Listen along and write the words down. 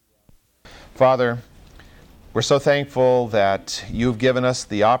Father, we're so thankful that you've given us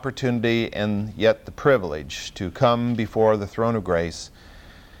the opportunity and yet the privilege to come before the throne of grace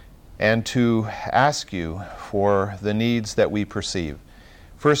and to ask you for the needs that we perceive.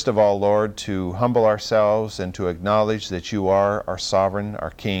 First of all, Lord, to humble ourselves and to acknowledge that you are our sovereign,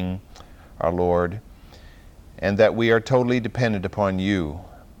 our King, our Lord, and that we are totally dependent upon you,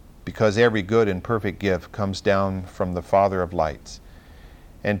 because every good and perfect gift comes down from the Father of lights.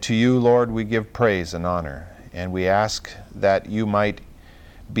 And to you, Lord, we give praise and honor, and we ask that you might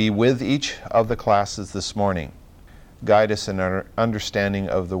be with each of the classes this morning. Guide us in our understanding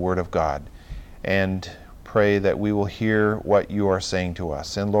of the Word of God, and pray that we will hear what you are saying to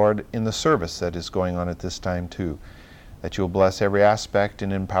us. And Lord, in the service that is going on at this time too, that you'll bless every aspect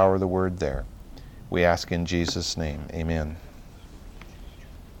and empower the Word there. We ask in Jesus' name, amen.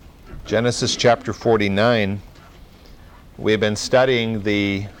 Genesis chapter 49, we've been studying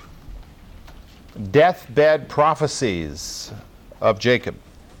the deathbed prophecies of Jacob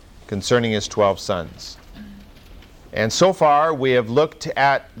concerning his 12 sons. And so far we have looked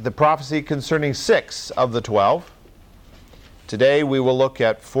at the prophecy concerning 6 of the 12. Today we will look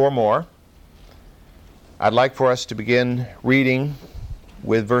at 4 more. I'd like for us to begin reading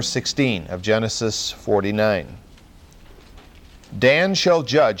with verse 16 of Genesis 49. Dan shall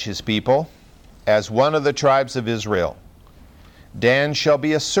judge his people as one of the tribes of Israel. Dan shall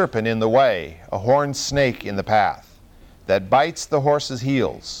be a serpent in the way, a horned snake in the path, that bites the horse's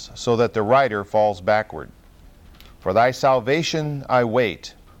heels, so that the rider falls backward. For thy salvation I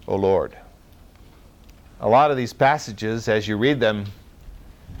wait, O Lord. A lot of these passages, as you read them,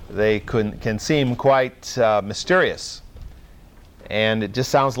 they can seem quite mysterious. And it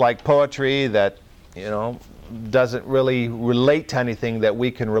just sounds like poetry that, doesn't really relate to anything that we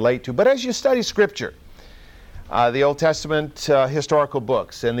can relate to. But as you study Scripture, the Old Testament historical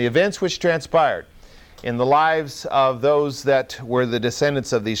books, and the events which transpired in the lives of those that were the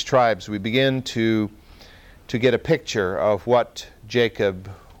descendants of these tribes, we begin to get a picture of what Jacob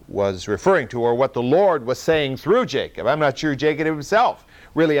was referring to, or what the Lord was saying through Jacob. I'm not sure Jacob himself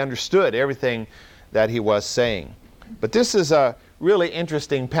really understood everything that he was saying. But this is a really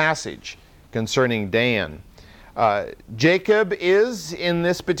interesting passage concerning Dan. Jacob is, in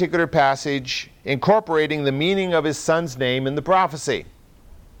this particular passage, incorporating the meaning of his son's name in the prophecy.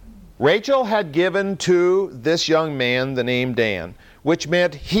 Rachel had given to this young man the name Dan, which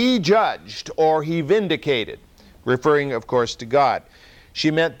meant he judged or he vindicated, referring, of course, to God.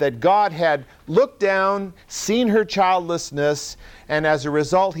 She meant that God had looked down, seen her childlessness, and as a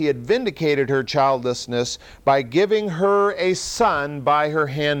result he had vindicated her childlessness by giving her a son by her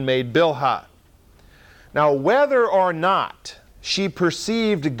handmaid Bilhah. Now, whether or not she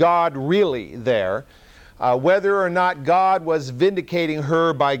perceived God really there, whether or not God was vindicating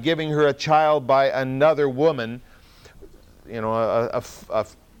her by giving her a child by another woman, a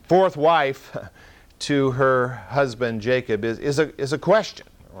fourth wife to her husband Jacob is a question,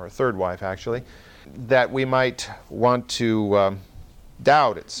 or a third wife actually, that we might want to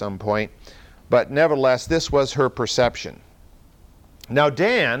doubt at some point. But nevertheless, this was her perception. Now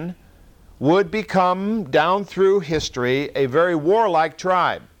Dan would become, down through history, a very warlike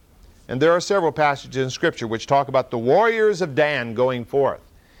tribe. And there are several passages in Scripture which talk about the warriors of Dan going forth.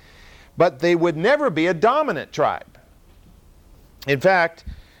 But they would never be a dominant tribe. In fact,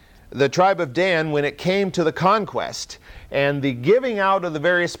 the tribe of Dan, when it came to the conquest and the giving out of the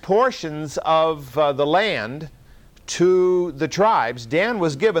various portions of the land to the tribes, Dan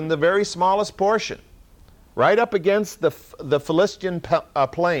was given the very smallest portion, right up against the Philistine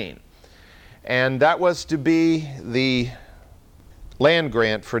plain. And that was to be the land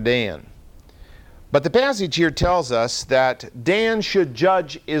grant for Dan. But the passage here tells us that Dan should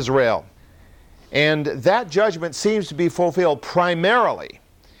judge Israel. And that judgment seems to be fulfilled primarily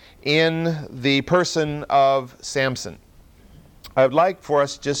in the person of Samson. I would like for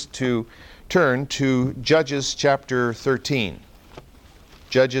us just to turn to Judges chapter 13.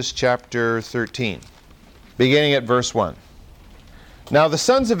 Judges chapter 13, beginning at verse 1. Now the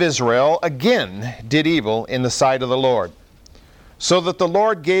sons of Israel again did evil in the sight of the Lord, so that the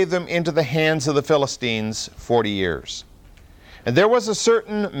Lord gave them into the hands of the Philistines 40 years. And there was a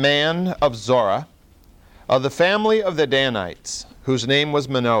certain man of Zorah, of the family of the Danites, whose name was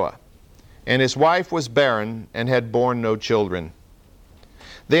Manoah, and his wife was barren and had borne no children.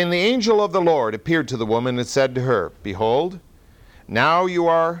 Then the angel of the Lord appeared to the woman and said to her, Behold, now you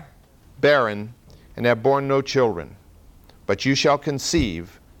are barren and have borne no children, but you shall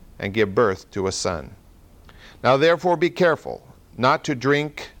conceive and give birth to a son. Now therefore be careful not to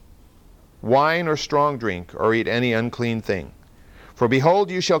drink wine or strong drink or eat any unclean thing. For behold,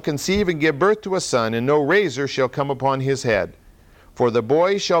 you shall conceive and give birth to a son, and no razor shall come upon his head. For the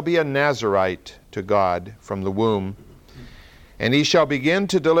boy shall be a Nazarite to God from the womb. And he shall begin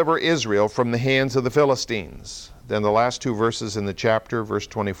to deliver Israel from the hands of the Philistines. Then the last two verses in the chapter, verse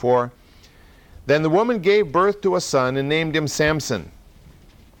 24. Then the woman gave birth to a son and named him Samson.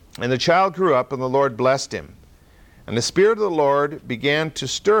 And the child grew up, and the Lord blessed him. And the Spirit of the Lord began to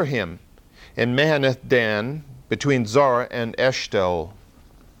stir him in Mahanath Dan, between Zorah and Eshtaol.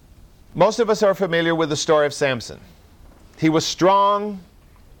 Most of us are familiar with the story of Samson. He was strong,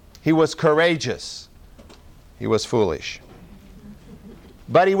 he was courageous, he was foolish.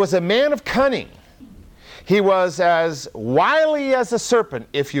 But he was a man of cunning. He was as wily as a serpent,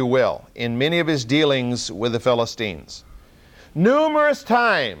 if you will, in many of his dealings with the Philistines. Numerous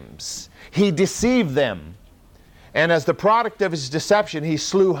times he deceived them, and as the product of his deception, he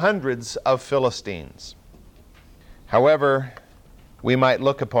slew hundreds of Philistines. However, we might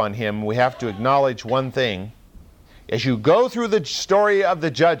look upon him, we have to acknowledge one thing. As you go through the story of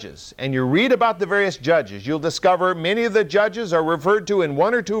the judges and you read about the various judges, you'll discover many of the judges are referred to in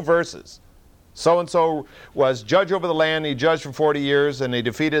one or two verses. So-and-so was judge over the land, he judged for 40 years, and they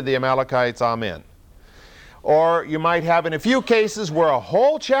defeated the Amalekites, amen. Or you might have in a few cases where a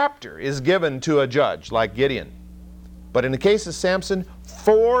whole chapter is given to a judge, like Gideon. But in the case of Samson,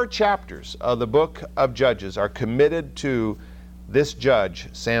 4 chapters of the book of Judges are committed to this judge,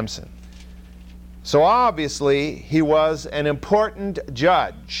 Samson. So obviously, he was an important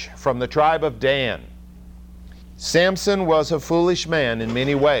judge from the tribe of Dan. Samson was a foolish man in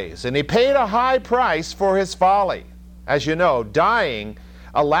many ways, and he paid a high price for his folly. As you know, dying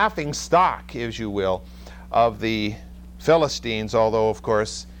a laughing stock, as you will, of the Philistines, although, of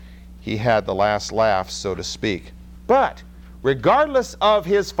course, he had the last laugh, so to speak. But regardless of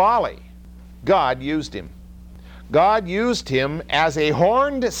his folly, God used him. God used him as a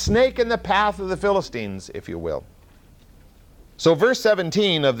horned snake in the path of the Philistines, if you will. So verse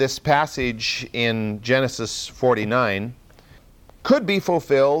 17 of this passage in Genesis 49 could be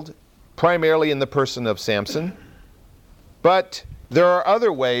fulfilled primarily in the person of Samson, but there are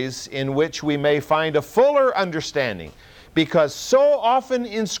other ways in which we may find a fuller understanding, because so often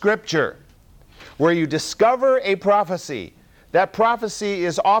in Scripture, where you discover a prophecy, that prophecy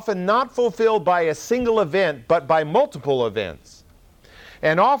is often not fulfilled by a single event, but by multiple events.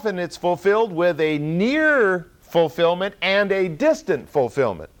 And often it's fulfilled with a near fulfillment and a distant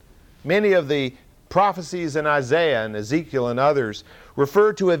fulfillment. Many of the prophecies in Isaiah and Ezekiel and others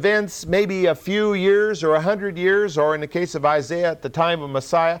refer to events maybe a few years or 100 years, or in the case of Isaiah at the time of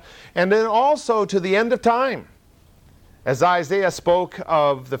Messiah, and then also to the end of time. As Isaiah spoke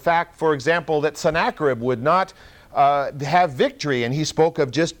of the fact, for example, that Sennacherib would not have victory, and he spoke of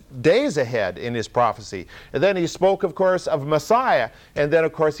just days ahead in his prophecy. And then he spoke, of course, of Messiah, and then,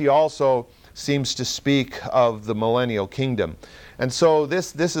 of course, he also seems to speak of the millennial kingdom. And so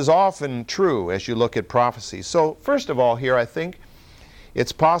this is often true as you look at prophecy. So first of all here, I think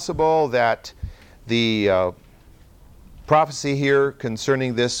it's possible that the prophecy here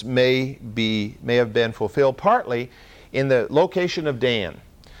concerning this may have been fulfilled partly in the location of Dan.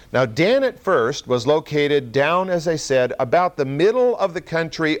 Now, Dan at first was located down, as I said, about the middle of the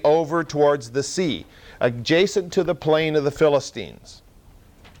country over towards the sea, adjacent to the plain of the Philistines.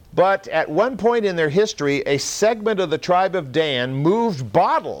 But at one point in their history, a segment of the tribe of Dan moved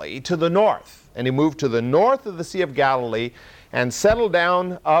bodily to the north. And he moved to the north of the Sea of Galilee and settled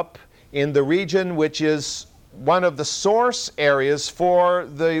down up in the region which is one of the source areas for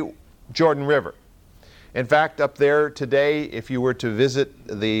the Jordan River. In fact, up there today, if you were to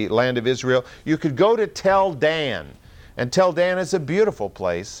visit the land of Israel, you could go to Tel Dan. And Tel Dan is a beautiful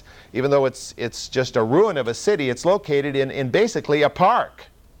place. Even though it's just a ruin of a city, it's located in basically a park.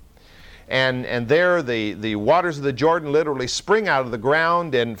 And there the waters of the Jordan literally spring out of the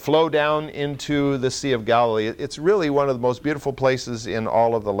ground and flow down into the Sea of Galilee. It's really one of the most beautiful places in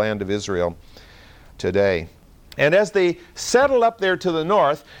all of the land of Israel today. And as they settled up there to the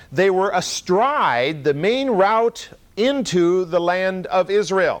north, they were astride the main route into the land of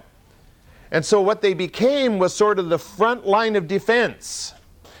Israel. And so what they became was sort of the front line of defense.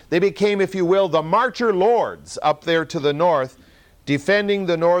 They became, if you will, the marcher lords up there to the north, defending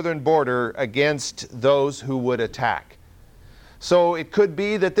the northern border against those who would attack. So it could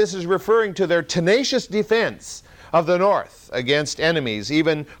be that this is referring to their tenacious defense of the north against enemies,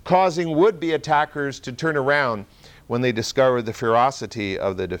 even causing would-be attackers to turn around when they discovered the ferocity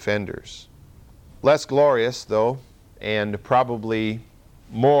of the defenders. Less glorious, though, and probably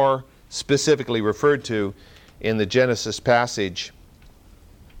more specifically referred to in the Genesis passage,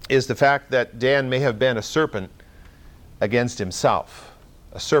 is the fact that Dan may have been a serpent against himself,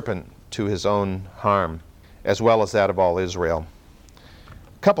 a serpent to his own harm, as well as that of all Israel.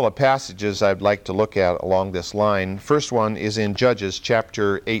 A couple of passages I'd like to look at along this line. First one is in Judges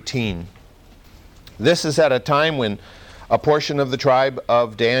chapter 18. This is at a time when a portion of the tribe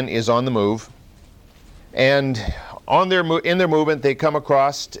of Dan is on the move, and in their movement they come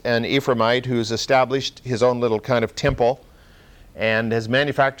across an Ephraimite who's established his own little kind of temple and has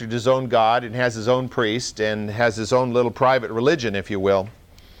manufactured his own god and has his own priest and has his own little private religion, if you will.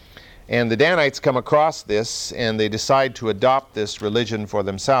 And the Danites come across this and they decide to adopt this religion for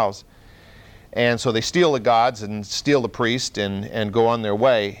themselves. And so they steal the gods and steal the priest and go on their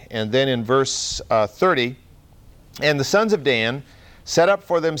way. And then in verse 30, and the sons of Dan set up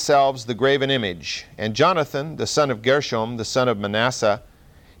for themselves the graven image. And Jonathan, the son of Gershom, the son of Manasseh,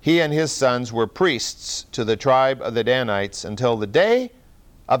 he and his sons were priests to the tribe of the Danites until the day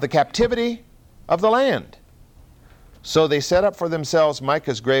of the captivity of the land. So they set up for themselves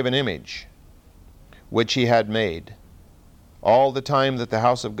Micah's graven image, which he had made, all the time that the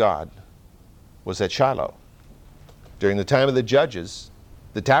house of God was at Shiloh. During the time of the judges,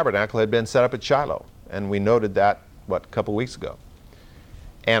 the tabernacle had been set up at Shiloh, and we noted that, a couple weeks ago.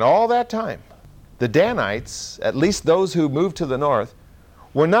 And all that time, the Danites, at least those who moved to the north,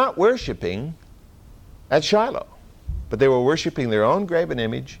 were not worshiping at Shiloh, but they were worshiping their own graven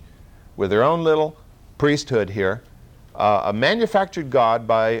image with their own little priesthood here, a manufactured god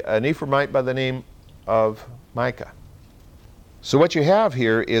by an Ephraimite by the name of Micah. So what you have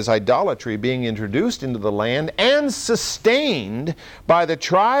here is idolatry being introduced into the land and sustained by the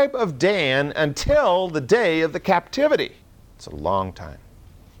tribe of Dan until the day of the captivity. It's a long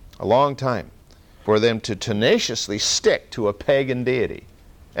time for them to tenaciously stick to a pagan deity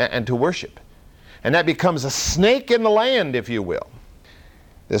and to worship. And that becomes a snake in the land, if you will.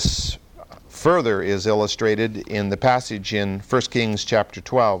 This further is illustrated in the passage in 1 Kings chapter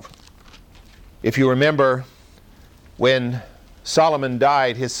 12. If you remember, when Solomon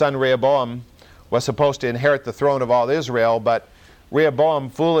died, his son Rehoboam was supposed to inherit the throne of all Israel, but Rehoboam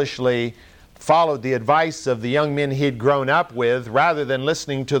foolishly followed the advice of the young men he'd grown up with rather than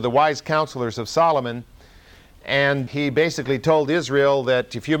listening to the wise counselors of Solomon. And he basically told Israel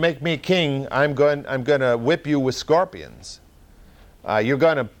that if you make me king, I'm going to whip you with scorpions. You're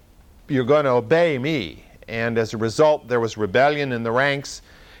going to obey me. And as a result, there was rebellion in the ranks,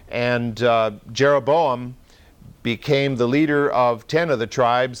 and Jeroboam became the leader of 10 of the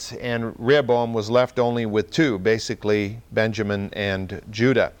tribes, and Rehoboam was left only with 2, basically Benjamin and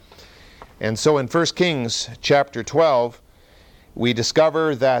Judah. And so in 1 Kings chapter 12, we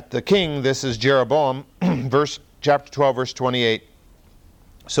discover that the king, this is Jeroboam, chapter 12, verse 28.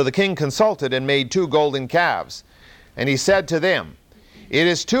 So the king consulted and made 2 golden calves, and he said to them, "It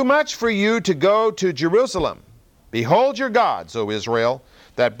is too much for you to go to Jerusalem. Behold your gods, O Israel,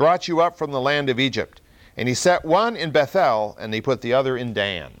 that brought you up from the land of Egypt." And he set one in Bethel, and he put the other in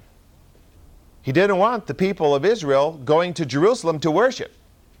Dan. He didn't want the people of Israel going to Jerusalem to worship.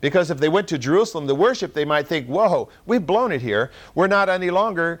 Because if they went to Jerusalem to worship, they might think, whoa, we've blown it here. We're not any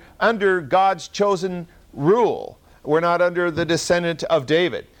longer under God's chosen rule. We're not under the descendant of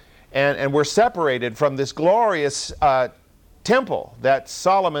David. And we're separated from this glorious temple that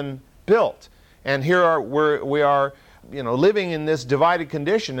Solomon built. And here we are living in this divided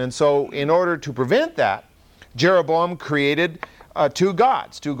condition. And so in order to prevent that, Jeroboam created 2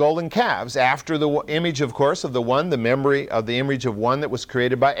 gods, 2 golden calves, after the image, of course, of the memory of the image of one that was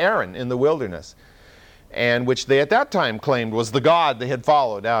created by Aaron in the wilderness, and which they at that time claimed was the God they had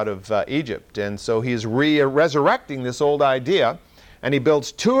followed out of Egypt. And so he's resurrecting this old idea, and he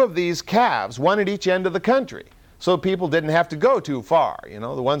builds 2 of these calves, one at each end of the country, so people didn't have to go too far.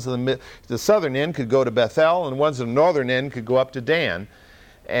 The ones at the southern end could go to Bethel, and the ones at the northern end could go up to Dan.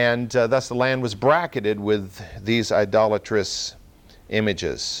 And thus the land was bracketed with these idolatrous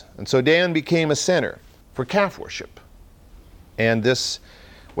images. And so Dan became a center for calf worship. And this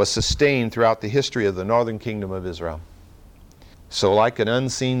was sustained throughout the history of the northern kingdom of Israel. So like an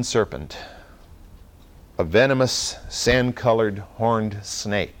unseen serpent, a venomous, sand-colored, horned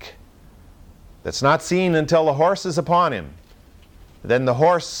snake that's not seen until the horse is upon him. Then the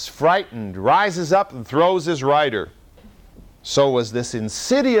horse, frightened, rises up and throws his rider. So was this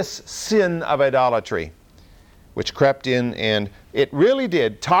insidious sin of idolatry, which crept in, and it really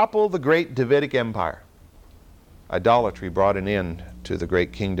did topple the great Davidic Empire. Idolatry brought an end to the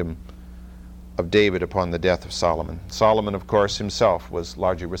great kingdom of David upon the death of Solomon. Solomon, of course, himself was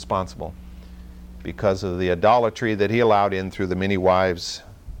largely responsible because of the idolatry that he allowed in through the many wives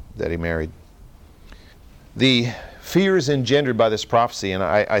that he married. The fears engendered by this prophecy, and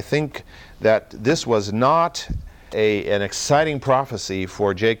I think that this was not an exciting prophecy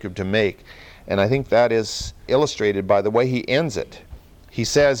for Jacob to make. And I think that is illustrated by the way he ends it. He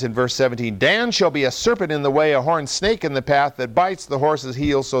says in verse 17, Dan shall be a serpent in the way, a horned snake in the path that bites the horse's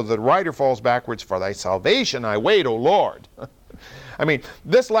heel so that the rider falls backwards. For thy salvation I wait, O Lord. I mean,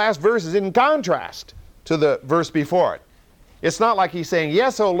 this last verse is in contrast to the verse before it. It's not like he's saying,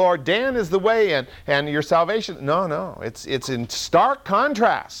 yes, O Lord, Dan is the way and your salvation. No. It's in stark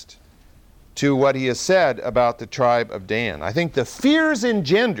contrast to what he has said about the tribe of Dan. I think the fears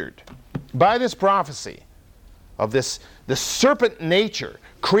engendered by this prophecy of the serpent nature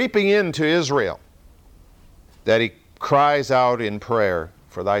creeping into Israel, that he cries out in prayer,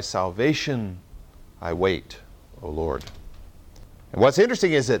 for thy salvation I wait, O Lord. And what's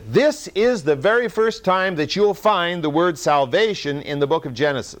interesting is that this is the very first time that you'll find the word salvation in the book of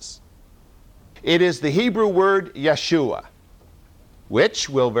Genesis. It is the Hebrew word Yeshua, which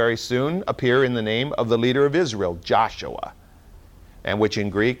will very soon appear in the name of the leader of Israel, Joshua, and which in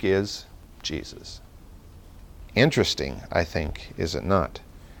Greek is Jesus. Interesting, I think, is it not?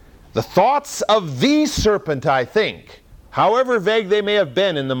 The thoughts of the serpent, I think, however vague they may have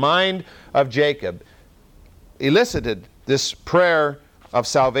been in the mind of Jacob, elicited this prayer of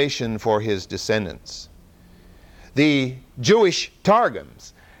salvation for his descendants. The Jewish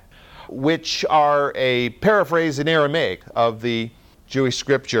Targums, which are a paraphrase in Aramaic of the Jewish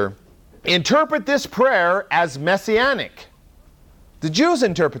scripture, interpret this prayer as messianic. The Jews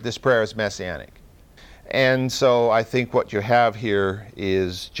interpret this prayer as messianic. And so I think what you have here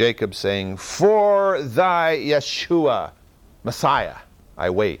is Jacob saying, for thy Yeshua, Messiah, I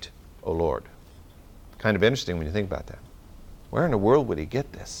wait, O Lord. Kind of interesting when you think about that. Where in the world would he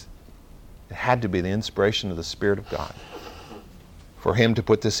get this? It had to be the inspiration of the Spirit of God for him to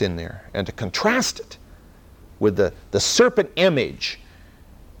put this in there and to contrast it with the serpent image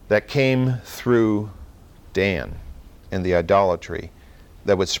that came through Dan and the idolatry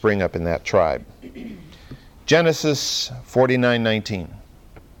that would spring up in that tribe. Genesis 49:19.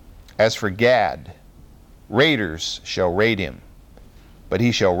 As for Gad, raiders shall raid him, but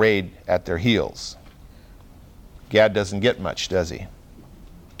he shall raid at their heels. Gad doesn't get much, does he?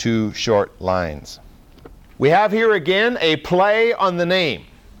 2 short lines. We have here again a play on the name.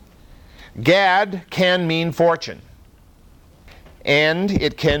 Gad can mean fortune, and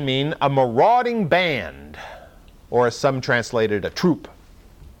it can mean a marauding band, or as some translated, a troop.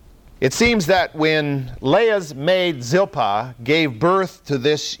 It seems that when Leah's maid Zilpah gave birth to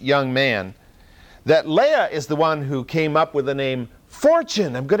this young man, that Leah is the one who came up with the name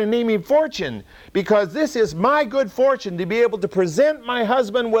Fortune. I'm going to name him Fortune because this is my good fortune to be able to present my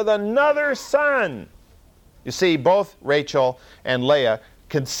husband with another son. You see, both Rachel and Leah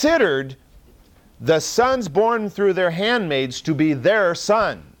considered the sons born through their handmaids to be their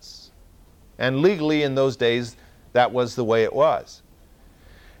sons. And legally in those days, that was the way it was.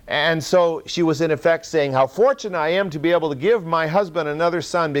 And so she was in effect saying, how fortunate I am to be able to give my husband another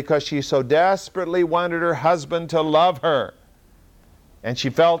son because she so desperately wanted her husband to love her. And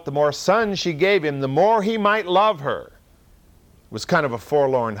she felt the more sons she gave him, the more he might love her. It was kind of a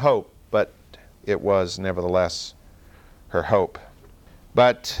forlorn hope, but it was nevertheless her hope.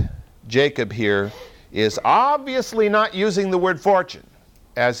 But Jacob here is obviously not using the word fortune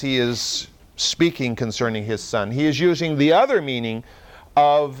as he is speaking concerning his son. He is using the other meaning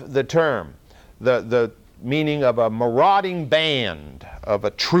of the term, the meaning of a marauding band, of a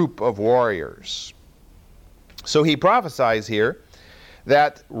troop of warriors. So he prophesies here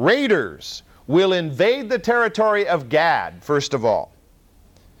that raiders will invade the territory of Gad, first of all.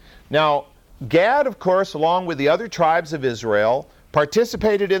 Now, Gad, of course, along with the other tribes of Israel,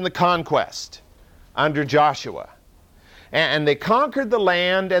 participated in the conquest under Joshua. And they conquered the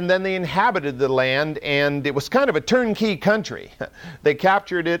land, and then they inhabited the land, and it was kind of a turnkey country. They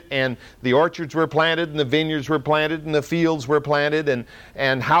captured it, and the orchards were planted, and the vineyards were planted, and the fields were planted,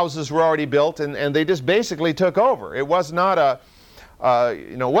 and houses were already built, and they just basically took over. It was not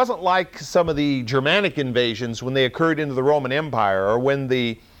it wasn't like some of the Germanic invasions when they occurred into the Roman Empire, or when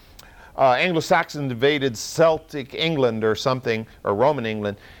the Anglo-Saxons invaded Celtic England or something, or Roman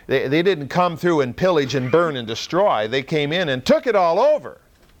England. They didn't come through and pillage and burn and destroy. They came in and took it all over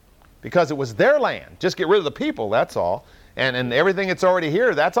because it was their land. Just get rid of the people, that's all. And everything that's already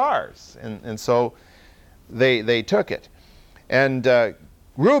here, that's ours. And so they took it. And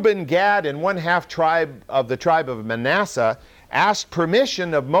Reuben, Gad, and one half tribe of the tribe of Manasseh asked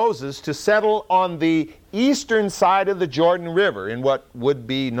permission of Moses to settle on the eastern side of the Jordan River in what would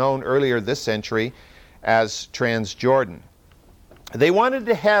be known earlier this century as Transjordan. They wanted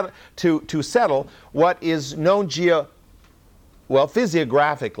to settle what is known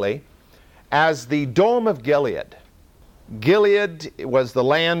physiographically as the Dome of Gilead. Gilead was the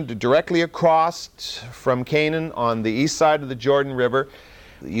land directly across from Canaan on the east side of the Jordan River.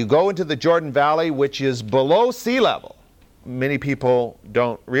 You go into the Jordan Valley, which is below sea level. Many people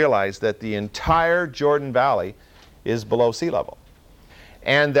don't realize that the entire Jordan Valley is below sea level.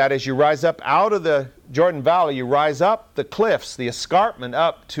 And that as you rise up out of the Jordan Valley, you rise up the cliffs, the escarpment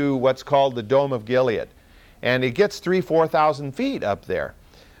up to what's called the Dome of Gilead. And it gets 4,000 feet up there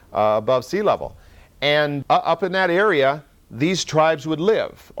above sea level. And up in that area, these tribes would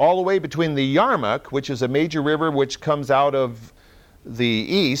live, all the way between the Yarmuk, which is a major river which comes out of the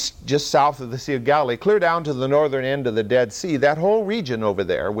east, just south of the Sea of Galilee, clear down to the northern end of the Dead Sea. That whole region over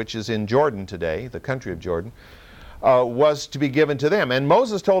there, which is in Jordan today, the country of Jordan, was to be given to them. And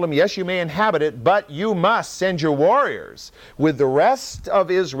Moses told them, yes, you may inhabit it, but you must send your warriors with the rest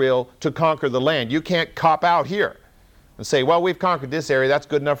of Israel to conquer the land. You can't cop out here and say, well, we've conquered this area, that's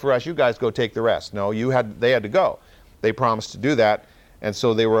good enough for us, you guys go take the rest. No, they had to go. They promised to do that, and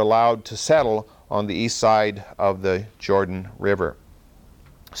so they were allowed to settle on the east side of the Jordan River.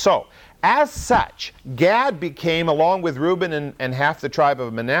 So, as such, Gad became, along with Reuben and half the tribe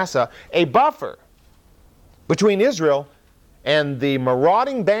of Manasseh, a buffer between Israel and the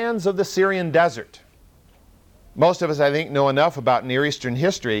marauding bands of the Syrian desert. Most of us, I think, know enough about Near Eastern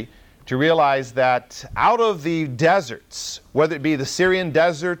history to realize that out of the deserts, whether it be the Syrian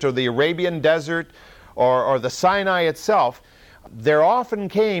desert or the Arabian desert or the Sinai itself, there often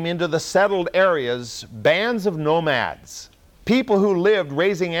came into the settled areas bands of nomads. People who lived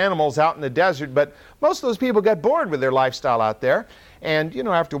raising animals out in the desert, but most of those people got bored with their lifestyle out there. And,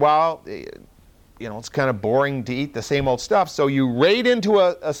 after a while, it's kind of boring to eat the same old stuff. So you raid into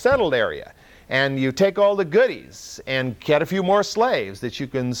a settled area, and you take all the goodies and get a few more slaves that you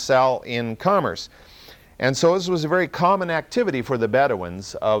can sell in commerce. And so this was a very common activity for the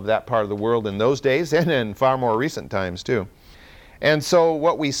Bedouins of that part of the world in those days, and in far more recent times too. And so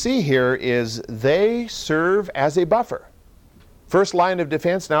what we see here is they serve as a buffer. First line of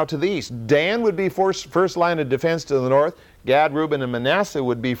defense now to the east. Dan would be first line of defense to the north. Gad, Reuben, and Manasseh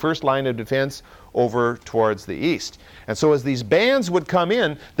would be first line of defense over towards the east. And so as these bands would come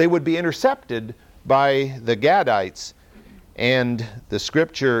in, they would be intercepted by the Gadites. And the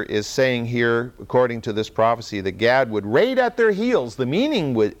scripture is saying here, according to this prophecy, that Gad would raid at their heels. The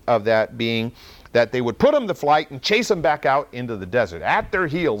meaning of that being that they would put them to flight and chase them back out into the desert, at their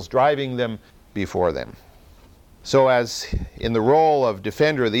heels, driving them before them. So as in the role of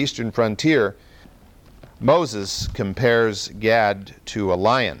defender of the eastern frontier, Moses compares Gad to a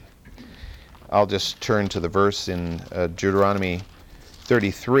lion. I'll just turn to the verse in Deuteronomy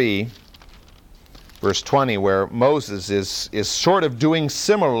 33, verse 20, where Moses is sort of doing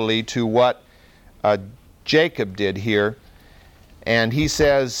similarly to what Jacob did here. And he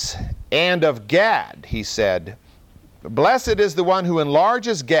says, and of Gad, he said, blessed is the one who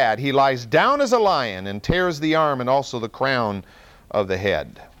enlarges Gad. He lies down as a lion and tears the arm and also the crown of the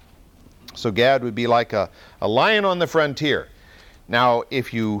head. So Gad would be like a lion on the frontier. Now,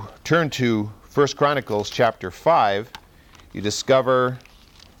 if you turn to 1 Chronicles chapter 5, you discover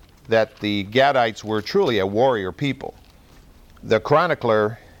that the Gadites were truly a warrior people. The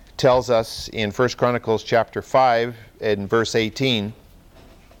chronicler tells us in 1 Chronicles chapter 5 and verse 18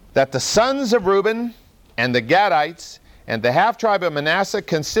 that the sons of Reuben and the Gadites and the half-tribe of Manasseh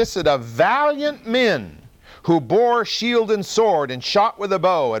consisted of valiant men who bore shield and sword and shot with a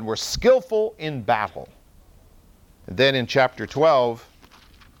bow and were skillful in battle. And then in chapter 12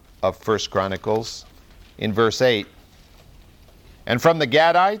 of 1 Chronicles, in verse 8, and from the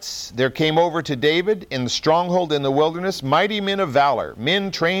Gadites there came over to David in the stronghold in the wilderness mighty men of valor,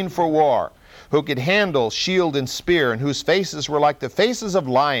 men trained for war, who could handle shield and spear, and whose faces were like the faces of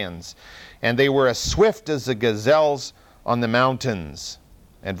lions, and they were as swift as the gazelles on the mountains.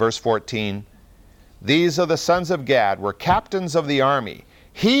 And verse 14, these are the sons of Gad, were captains of the army.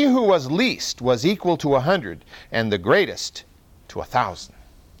 He who was least was equal to 100, and the greatest to 1,000.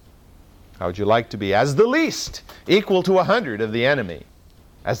 How would you like to be as the least equal to 100 of the enemy,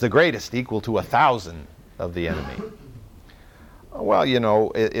 as the greatest equal to 1,000 of the enemy? Well,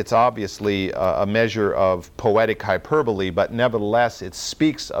 it's obviously a measure of poetic hyperbole, but nevertheless it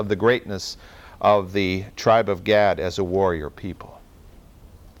speaks of the greatness of the tribe of Gad as a warrior people.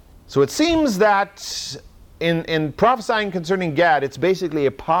 So it seems that in prophesying concerning Gad, it's basically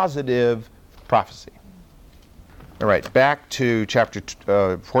a positive prophecy. All right, back to chapter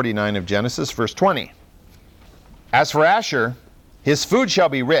 49 of Genesis, verse 20. As for Asher, his food shall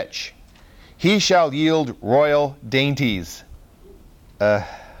be rich. He shall yield royal dainties.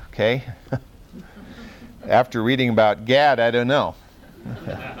 Okay. After reading about Gad, I don't know.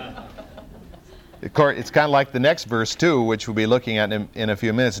 Of course, it's kind of like the next verse too, which we'll be looking at in a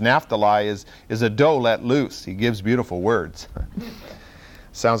few minutes. Naphtali is a doe let loose. He gives beautiful words.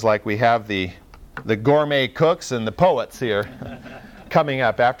 Sounds like we have the gourmet cooks and the poets here coming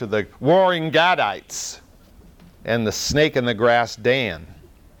up after the warring Gadites and the snake in the grass Dan.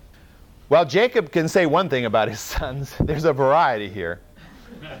 Well, Jacob can say one thing about his sons. There's a variety here.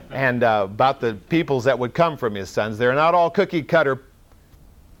 And about the peoples that would come from his sons. They're not all cookie-cutter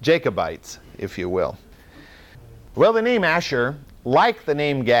Jacobites, if you will. Well, the name Asher, like the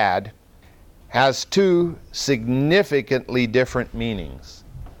name Gad, has two significantly different meanings.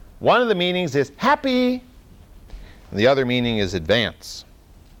 One of the meanings is happy, and the other meaning is advance.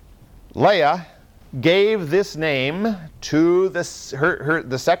 Leah gave this name to the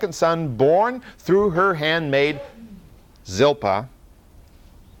second son born through her handmaid Zilpah.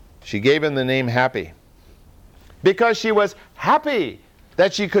 She gave him the name Happy because she was happy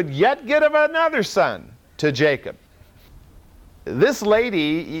that she could yet give another son to Jacob. This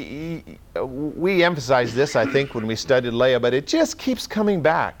lady, we emphasized this, I think, when we studied Leah, but it just keeps coming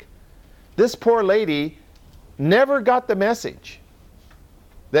back. This poor lady never got the message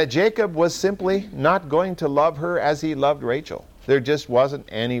that Jacob was simply not going to love her as he loved Rachel. There just wasn't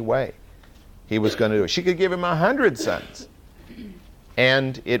any way he was going to do it. She could give him 100 sons,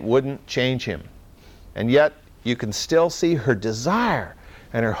 and it wouldn't change him. And yet, you can still see her desire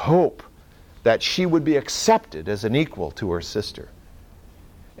and her hope that she would be accepted as an equal to her sister.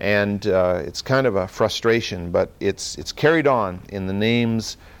 And it's kind of a frustration, but it's carried on in the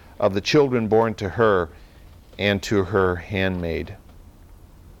names of the children born to her and to her handmaid.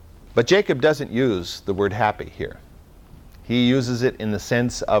 But Jacob doesn't use the word happy here. He uses it in the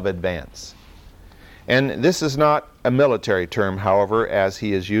sense of advance. And this is not a military term, however, as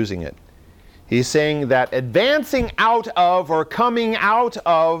he is using it. He's saying that advancing out of or coming out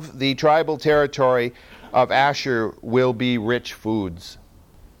of the tribal territory of Asher will be rich foods,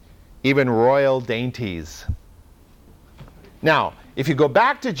 even royal dainties. Now, if you go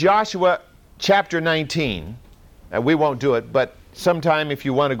back to Joshua chapter 19, we won't do it, but sometime if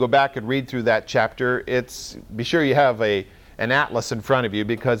you want to go back and read through that chapter, be sure you have an atlas in front of you,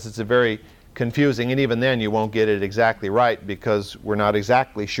 because it's a very confusing, and even then you won't get it exactly right, because we're not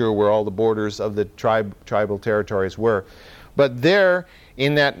exactly sure where all the borders of the tribal territories were. But there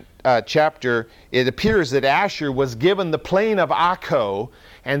in that chapter, it appears that Asher was given the plain of Akko,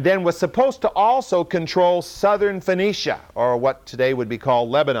 and then was supposed to also control southern Phoenicia, or what today would be called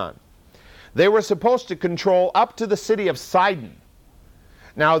Lebanon. They were supposed to control up to the city of Sidon.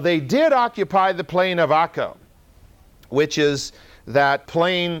 Now, they did occupy the plain of Akko, which is that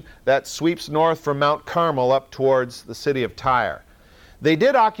plain that sweeps north from Mount Carmel up towards the city of Tyre. They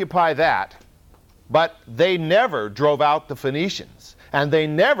did occupy that, but they never drove out the Phoenicians, and they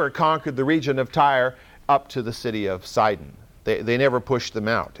never conquered the region of Tyre up to the city of Sidon. They never pushed them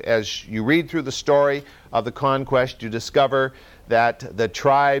out. As you read through the story of the conquest, you discover that the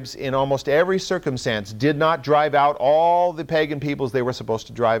tribes in almost every circumstance did not drive out all the pagan peoples they were supposed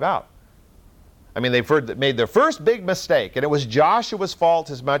to drive out. I mean, they made their first big mistake, and it was Joshua's fault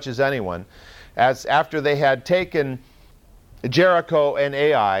as much as anyone, as after they had taken Jericho and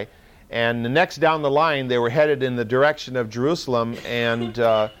Ai, and the next down the line they were headed in the direction of Jerusalem, and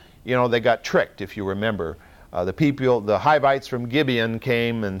they got tricked, if you remember. The Hivites from Gibeon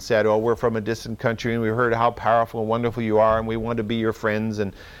came and said, "Oh, we're from a distant country, and we heard how powerful and wonderful you are, and we want to be your friends."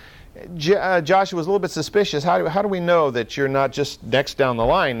 And Joshua was a little bit suspicious. How do we know that you're not just next down the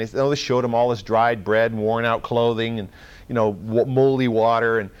line? They showed him all this dried bread and worn out clothing and moldy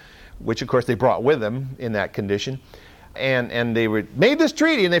water, and which of course they brought with them in that condition. And they made this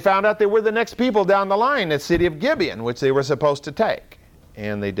treaty, and they found out they were the next people down the line, the city of Gibeon, which they were supposed to take,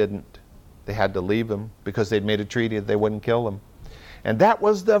 and they didn't. They had to leave them because they'd made a treaty that they wouldn't kill them. And that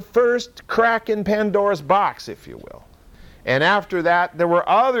was the first crack in Pandora's box, if you will. And after that, there were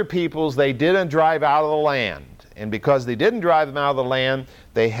other peoples they didn't drive out of the land. And because they didn't drive them out of the land,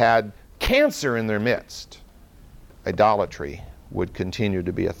 they had cancer in their midst. Idolatry would continue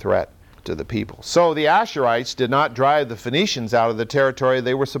to be a threat to the people. So the Asherites did not drive the Phoenicians out of the territory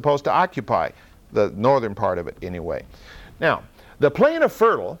they were supposed to occupy, the northern part of it anyway. Now, the plain of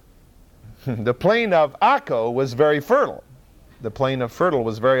Akko was very fertile. The plain of fertile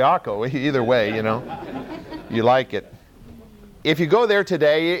was very Akko. Either way, you like it. If you go there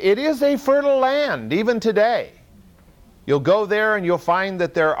today, it is a fertile land, even today. You'll go there and you'll find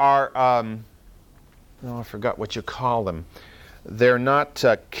that there are, I forgot what you call them. They're not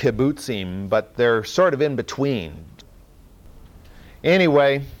kibbutzim, but they're sort of in between.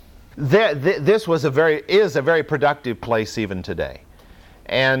 Anyway, this is a very productive place even today.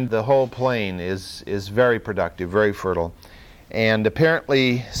 and the whole plain is very productive, very fertile. And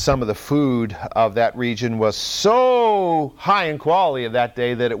apparently some of the food of that region was so high in quality of that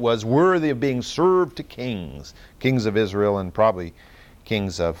day that it was worthy of being served to kings of Israel and probably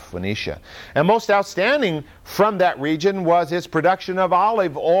kings of Phoenicia. And most outstanding from that region was its production of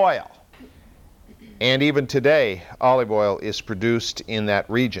olive oil. And even today, olive oil is produced in that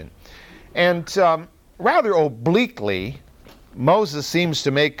region. And rather obliquely, Moses seems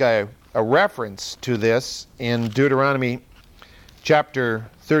to make a reference to this in Deuteronomy chapter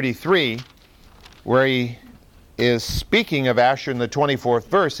 33, where he is speaking of Asher in the 24th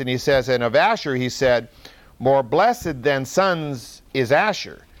verse, and he says, and of Asher he said, more blessed than sons is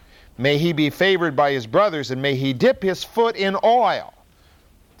Asher. May he be favored by his brothers, and may he dip his foot in oil.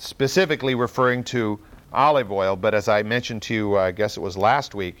 Specifically referring to olive oil, but as I mentioned to you, I guess it was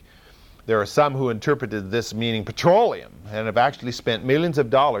last week, there are some who interpreted this meaning petroleum, and have actually spent millions of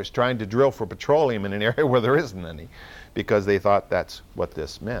dollars trying to drill for petroleum in an area where there isn't any, because they thought that's what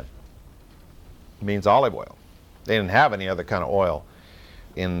this meant. It means olive oil. They didn't have any other kind of oil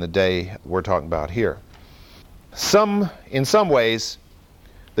in the day we're talking about here. In some ways,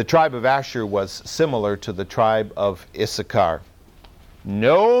 the tribe of Asher was similar to the tribe of Issachar.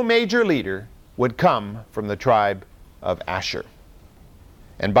 No major leader would come from the tribe of Asher.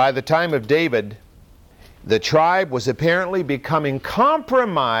 And by the time of David, the tribe was apparently becoming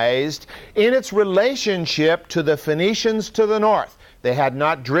compromised in its relationship to the Phoenicians to the north. They had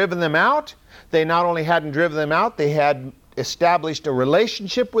not driven them out. They not only hadn't driven them out, they had established a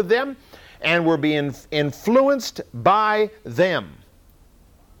relationship with them and were being influenced by them.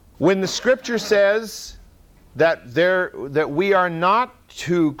 When the scripture says that we are not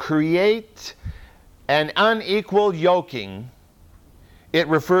to create an unequal yoking, it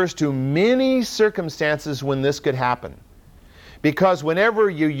refers to many circumstances when this could happen. Because whenever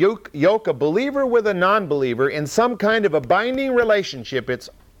you yoke a believer with a non-believer in some kind of a binding relationship, it's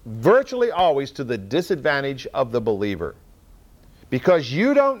virtually always to the disadvantage of the believer. Because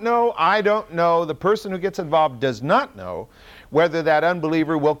you don't know, I don't know, the person who gets involved does not know whether that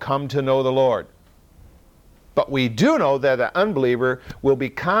unbeliever will come to know the Lord. But we do know that an unbeliever will be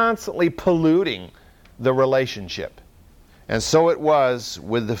constantly polluting the relationship. And so it was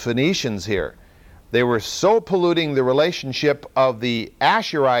with the Phoenicians here. They were so polluting the relationship of the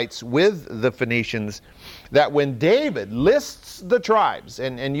Asherites with the Phoenicians that when David lists the tribes,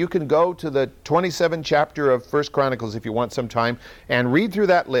 and you can go to the 27th chapter of 1 Chronicles if you want some time and read through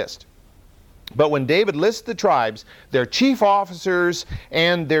that list. But when David lists the tribes, their chief officers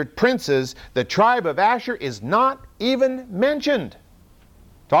and their princes, the tribe of Asher is not even mentioned.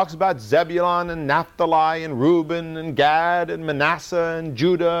 Talks about Zebulun and Naphtali and Reuben and Gad and Manasseh and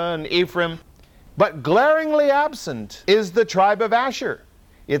Judah and Ephraim. But glaringly absent is the tribe of Asher.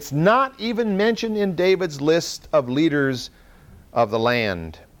 It's not even mentioned in David's list of leaders of the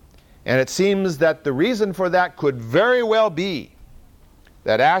land. And it seems that the reason for that could very well be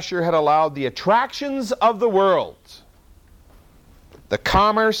that Asher had allowed the attractions of the world, the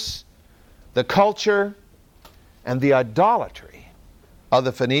commerce, the culture, and the idolatry of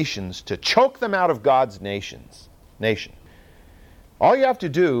the Phoenicians to choke them out of God's nation. All you have to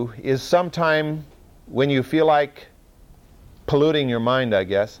do is sometime when you feel like polluting your mind, I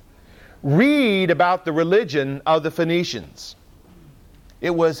guess, read about the religion of the Phoenicians. It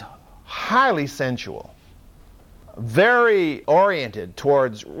was highly sensual, very oriented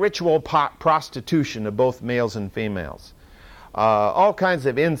towards ritual prostitution of both males and females. All kinds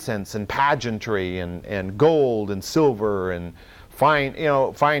of incense and pageantry and gold and silver and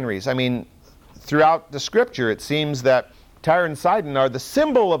fineries. I mean, throughout the scripture it seems that Tyre and Sidon are the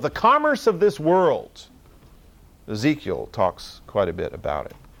symbol of the commerce of this world. Ezekiel talks quite a bit about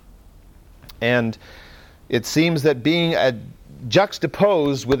it. And it seems that being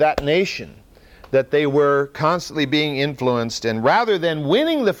juxtaposed with that nation, that they were constantly being influenced, and rather than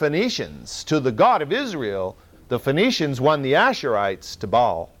winning the Phoenicians to the God of Israel, the Phoenicians won the Asherites to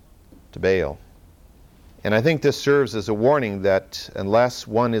Baal. And I think this serves as a warning that unless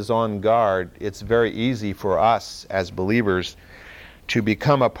one is on guard, it's very easy for us as believers to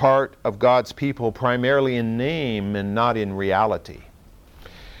become a part of God's people primarily in name and not in reality.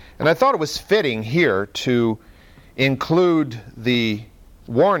 And I thought it was fitting here to include the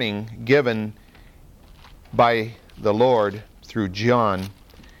warning given by the Lord through John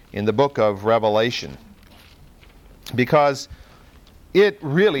in the book of Revelation, because it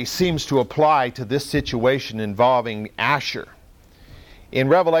really seems to apply to this situation involving Asher. In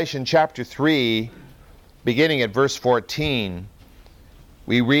Revelation chapter 3, beginning at verse 14,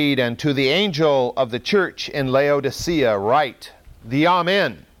 we read, "And to the angel of the church in Laodicea write, the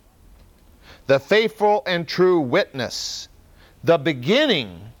Amen, the faithful and true witness, the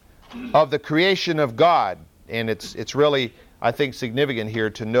beginning of the creation of God. And it's really, I think, significant here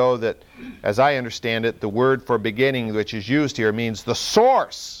to know that, as I understand it, the word for beginning which is used here means the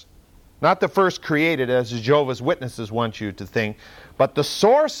source. Not the first created, as Jehovah's Witnesses want you to think, but the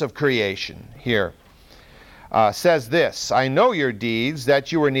source of creation here says this, I know your deeds,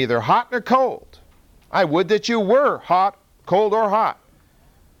 that you are neither hot nor cold. I would that you were hot, cold or hot.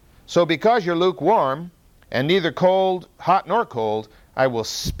 So because you're lukewarm, and neither cold, hot nor cold, I will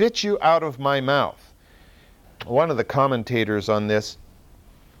spit you out of my mouth. One of the commentators on this,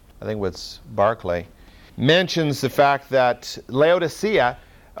 I think it was Barclay, mentions the fact that Laodicea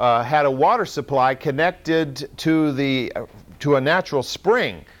had a water supply connected to a natural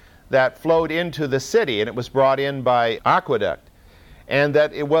spring that flowed into the city, and it was brought in by aqueduct, and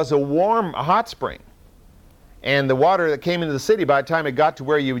that it was a hot spring. And the water that came into the city, by the time it got to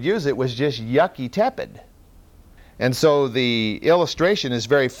where you would use it, was just yucky tepid. And so the illustration is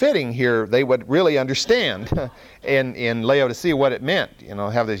very fitting here. They would really understand in Laodicea what it meant,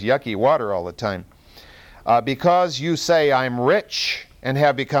 have this yucky water all the time. Because you say, I'm rich and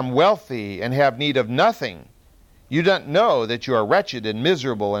have become wealthy and have need of nothing, you don't know that you are wretched and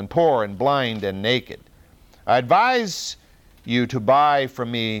miserable and poor and blind and naked. I advise you to buy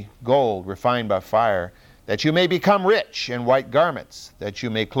from me gold refined by fire, that you may become rich, and white garments, that you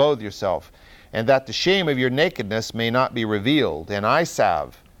may clothe yourself, and that the shame of your nakedness may not be revealed, and eye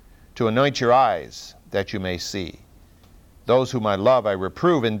salve to anoint your eyes, that you may see. Those whom I love I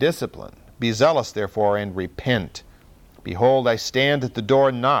reprove and discipline. Be zealous, therefore, and repent. Behold, I stand at the door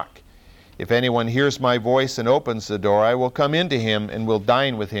and knock. If anyone hears my voice and opens the door, I will come into him and will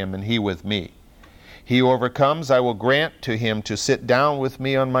dine with him, and he with me. He who overcomes, I will grant to him to sit down with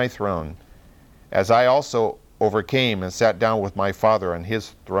me on my throne, as I also overcame and sat down with my Father on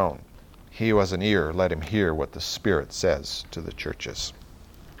his throne. He who has an ear, let him hear what the Spirit says to the churches.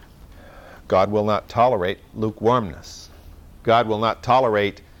 God will not tolerate lukewarmness. God will not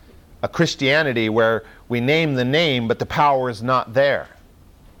tolerate a Christianity where we name the name, but the power is not there,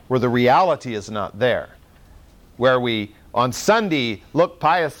 where the reality is not there, where we, on Sunday, look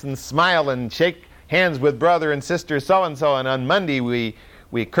pious and smile and shake hands with brother and sister so-and-so, and on Monday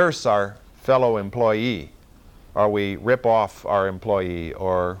we curse our fellow employee, or we rip off our employee,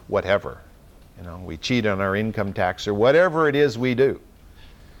 or whatever. We cheat on our income tax, or whatever it is we do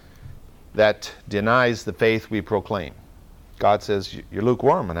that denies the faith we proclaim. God says, you're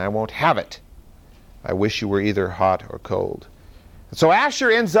lukewarm and I won't have it. I wish you were either hot or cold. And so Asher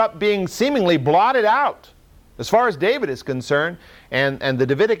ends up being seemingly blotted out. As far as David is concerned, and the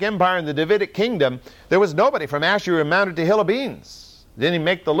Davidic Empire and the Davidic kingdom, there was nobody from Asher who amounted to Hill of Beans. Didn't even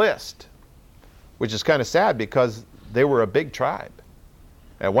make the list, which is kind of sad because they were a big tribe.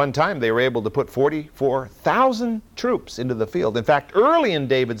 At one time, they were able to put 44,000 troops into the field. In fact, early in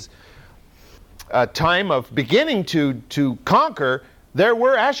David's time of beginning to conquer, there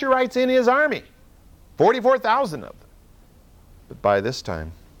were Asherites in his army, 44,000 of them. But by this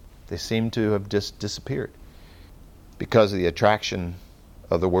time, they seem to have just disappeared because of the attraction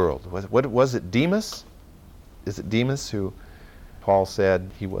of the world. What was it, Demas? Is it Demas who Paul said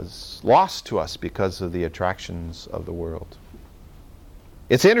he was lost to us because of the attractions of the world?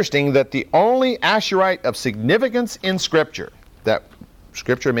 It's interesting that the only Asherite of significance in Scripture, that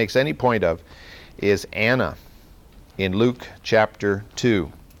Scripture makes any point of, is Anna in Luke chapter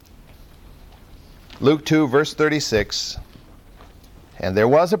 2. Luke 2, verse 36. And there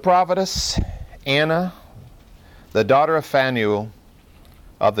was a prophetess, Anna, the daughter of Phanuel,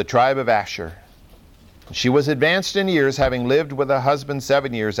 of the tribe of Asher. She was advanced in years, having lived with a husband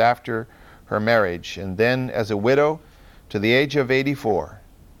 7 years after her marriage, and then as a widow to the age of 84.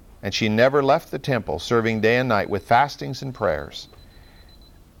 And she never left the temple, serving day and night with fastings and prayers.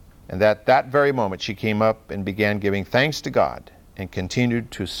 And at that very moment she came up and began giving thanks to God, and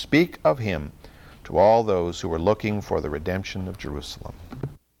continued to speak of him to all those who were looking for the redemption of Jerusalem.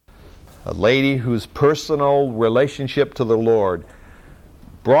 A lady whose personal relationship to the Lord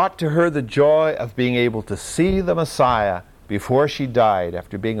brought to her the joy of being able to see the Messiah before she died,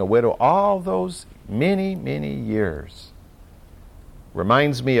 after being a widow all those many, many years.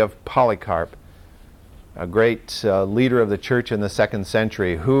 Reminds me of Polycarp, a great leader of the church in the 2nd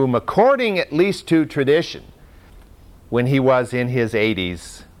century, whom, according at least to tradition, when he was in his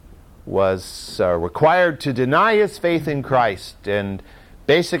 80s, was required to deny his faith in Christ, and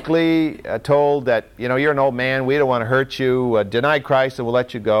basically told that, you're an old man, we don't want to hurt you, deny Christ and we'll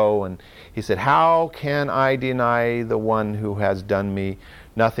let you go. And he said, how can I deny the one who has done me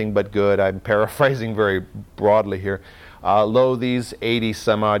nothing but good? I'm paraphrasing very broadly here. lo, these 80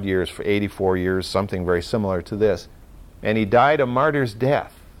 some odd years, for 84 years, something very similar to this. And he died a martyr's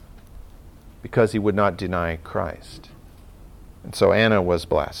death because he would not deny Christ. And so Anna was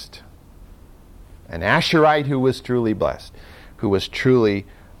blessed. An Asherite who was truly blessed, who was truly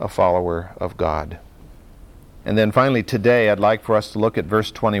a follower of God. And then finally today I'd like for us to look at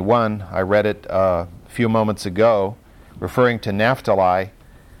verse 21. I read it a few moments ago, referring to Naphtali.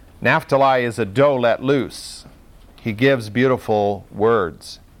 Naphtali is a doe let loose. He gives beautiful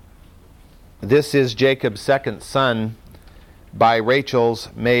words. This is Jacob's second son by Rachel's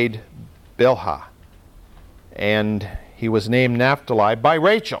maid Bilhah. And he was named Naphtali by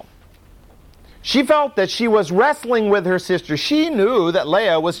Rachel. She felt that she was wrestling with her sister. She knew that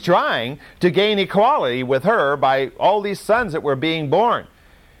Leah was trying to gain equality with her by all these sons that were being born.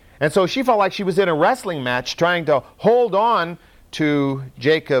 And so she felt like she was in a wrestling match trying to hold on to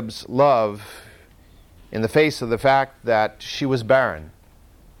Jacob's love in the face of the fact that she was barren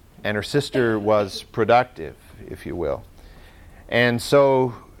and her sister was productive, if you will. And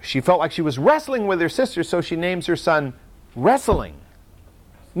so she felt like she was wrestling with her sister, so she names her son Wrestling.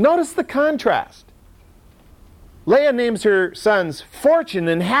 Notice the contrast. Leah names her sons Fortune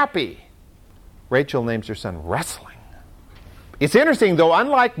and Happy. Rachel names her son Wrestling. It's interesting, though,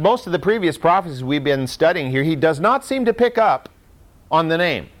 unlike most of the previous prophecies we've been studying here, he does not seem to pick up on the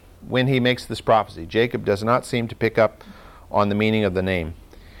name when he makes this prophecy. Jacob does not seem to pick up on the meaning of the name.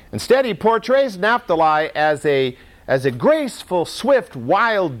 Instead, he portrays Naphtali as a graceful, swift,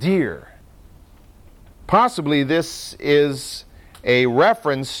 wild deer. Possibly this is a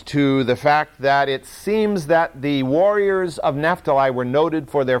reference to the fact that it seems that the warriors of Naphtali were noted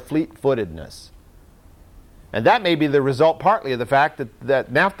for their fleet-footedness. And that may be the result partly of the fact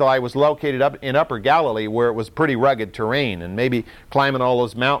that Naphtali was located up in Upper Galilee, where it was pretty rugged terrain, and maybe climbing all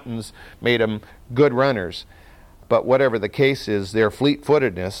those mountains made them good runners. But whatever the case is, their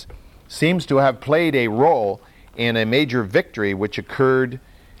fleet-footedness seems to have played a role in a major victory which occurred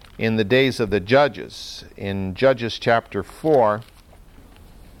in the days of the Judges. In Judges chapter 4,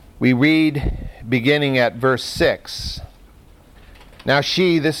 we read, beginning at verse 6, Now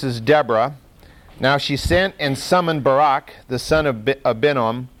she, this is Deborah, now she sent and summoned Barak, the son of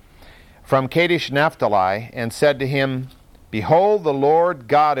Abinoam, from Kadesh Naphtali, and said to him, Behold, the Lord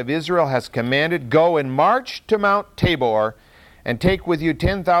God of Israel has commanded, Go and march to Mount Tabor, and take with you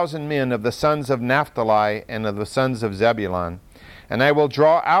 10,000 men of the sons of Naphtali and of the sons of Zebulun. And I will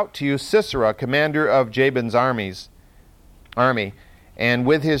draw out to you Sisera, commander of Jabin's army, and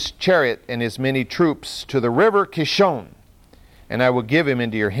with his chariot and his many troops to the river Kishon, and I will give him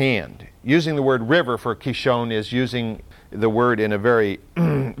into your hand. Using the word river for Kishon is using the word in a very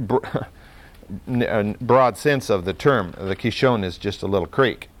broad sense of the term. The Kishon is just a little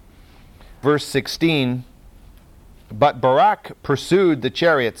creek. Verse 16, But Barak pursued the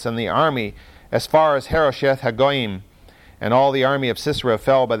chariots and the army as far as Harosheth Hagoyim, and all the army of Sisera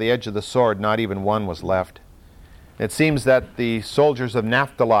fell by the edge of the sword, not even one was left. It seems that the soldiers of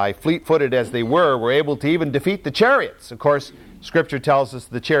Naphtali, fleet-footed as they were able to even defeat the chariots. Of course, Scripture tells us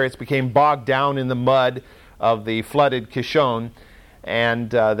the chariots became bogged down in the mud of the flooded Kishon,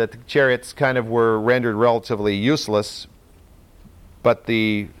 and that the chariots kind of were rendered relatively useless. But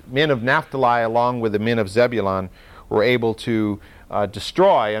the men of Naphtali, along with the men of Zebulun, were able to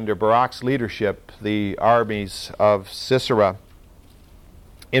destroy, under Barak's leadership, the armies of Sisera.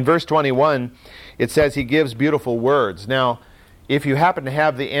 In verse 21, it says he gives beautiful words. Now, if you happen to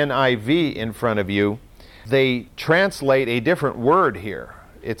have the NIV in front of you, they translate a different word here.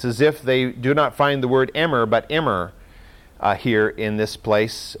 It's as if they do not find the word emmer, but immer here in this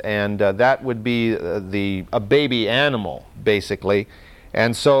place, and that would be a baby animal, basically.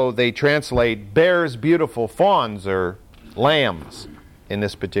 And so they translate bears beautiful fawns or lambs in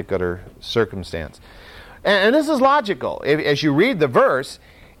this particular circumstance. And this is logical. As you read the verse,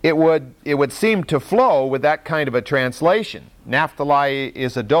 it would seem to flow with that kind of a translation. Naphtali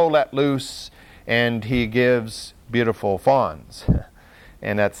is a doe let loose, and he gives beautiful fawns.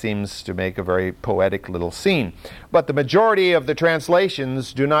 And that seems to make a very poetic little scene. But the majority of the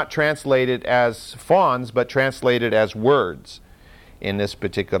translations do not translate it as fawns, but translate it as words in this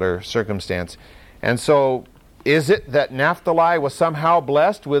particular circumstance. And so, is it that Naphtali was somehow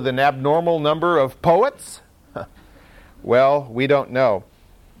blessed with an abnormal number of poets? Well, we don't know.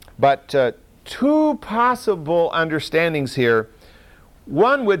 But two possible understandings here.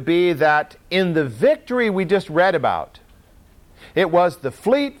 One would be that in the victory we just read about, it was the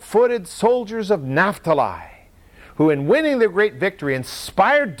fleet-footed soldiers of Naphtali who, in winning their great victory,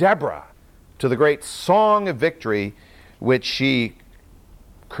 inspired Deborah to the great song of victory which she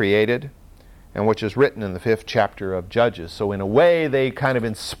created and which is written in the 5th chapter of Judges. So in a way, they kind of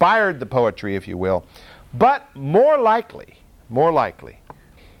inspired the poetry, if you will. But more likely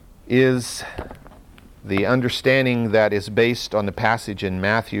is the understanding that is based on the passage in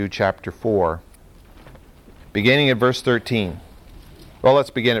Matthew chapter 4, beginning at verse 13. Well,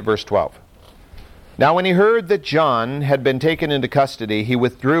 let's begin at verse 12. Now when he heard that John had been taken into custody, he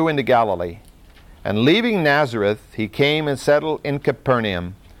withdrew into Galilee. And leaving Nazareth, he came and settled in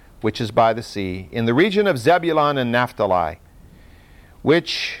Capernaum, which is by the sea, in the region of Zebulun and Naphtali,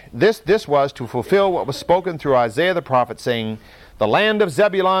 which this was to fulfill what was spoken through Isaiah the prophet, saying, the land of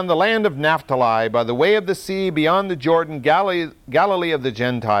Zebulun, the land of Naphtali, by the way of the sea, beyond the Jordan, Galilee of the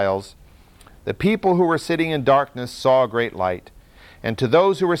Gentiles. The people who were sitting in darkness saw a great light. And to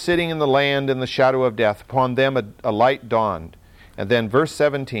those who were sitting in the land in the shadow of death, upon them a light dawned. And then verse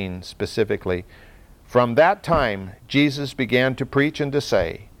 17 specifically, from that time Jesus began to preach and to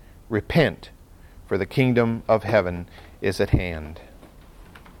say, repent, for the kingdom of heaven is at hand.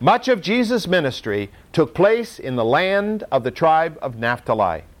 Much of Jesus' ministry took place in the land of the tribe of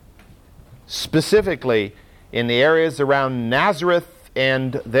Naphtali, specifically in the areas around Nazareth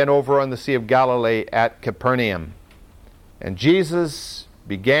and then over on the Sea of Galilee at Capernaum. And Jesus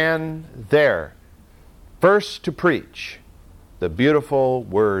began there first to preach the beautiful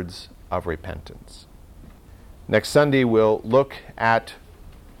words of repentance. Next Sunday we'll look at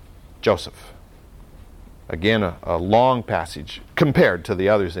Joseph. Again, a long passage, compared to the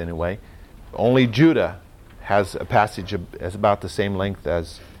others anyway. Only Judah has a passage as about the same length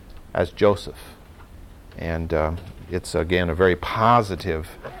as Joseph. And it's, again, a very positive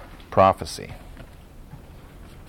prophecy.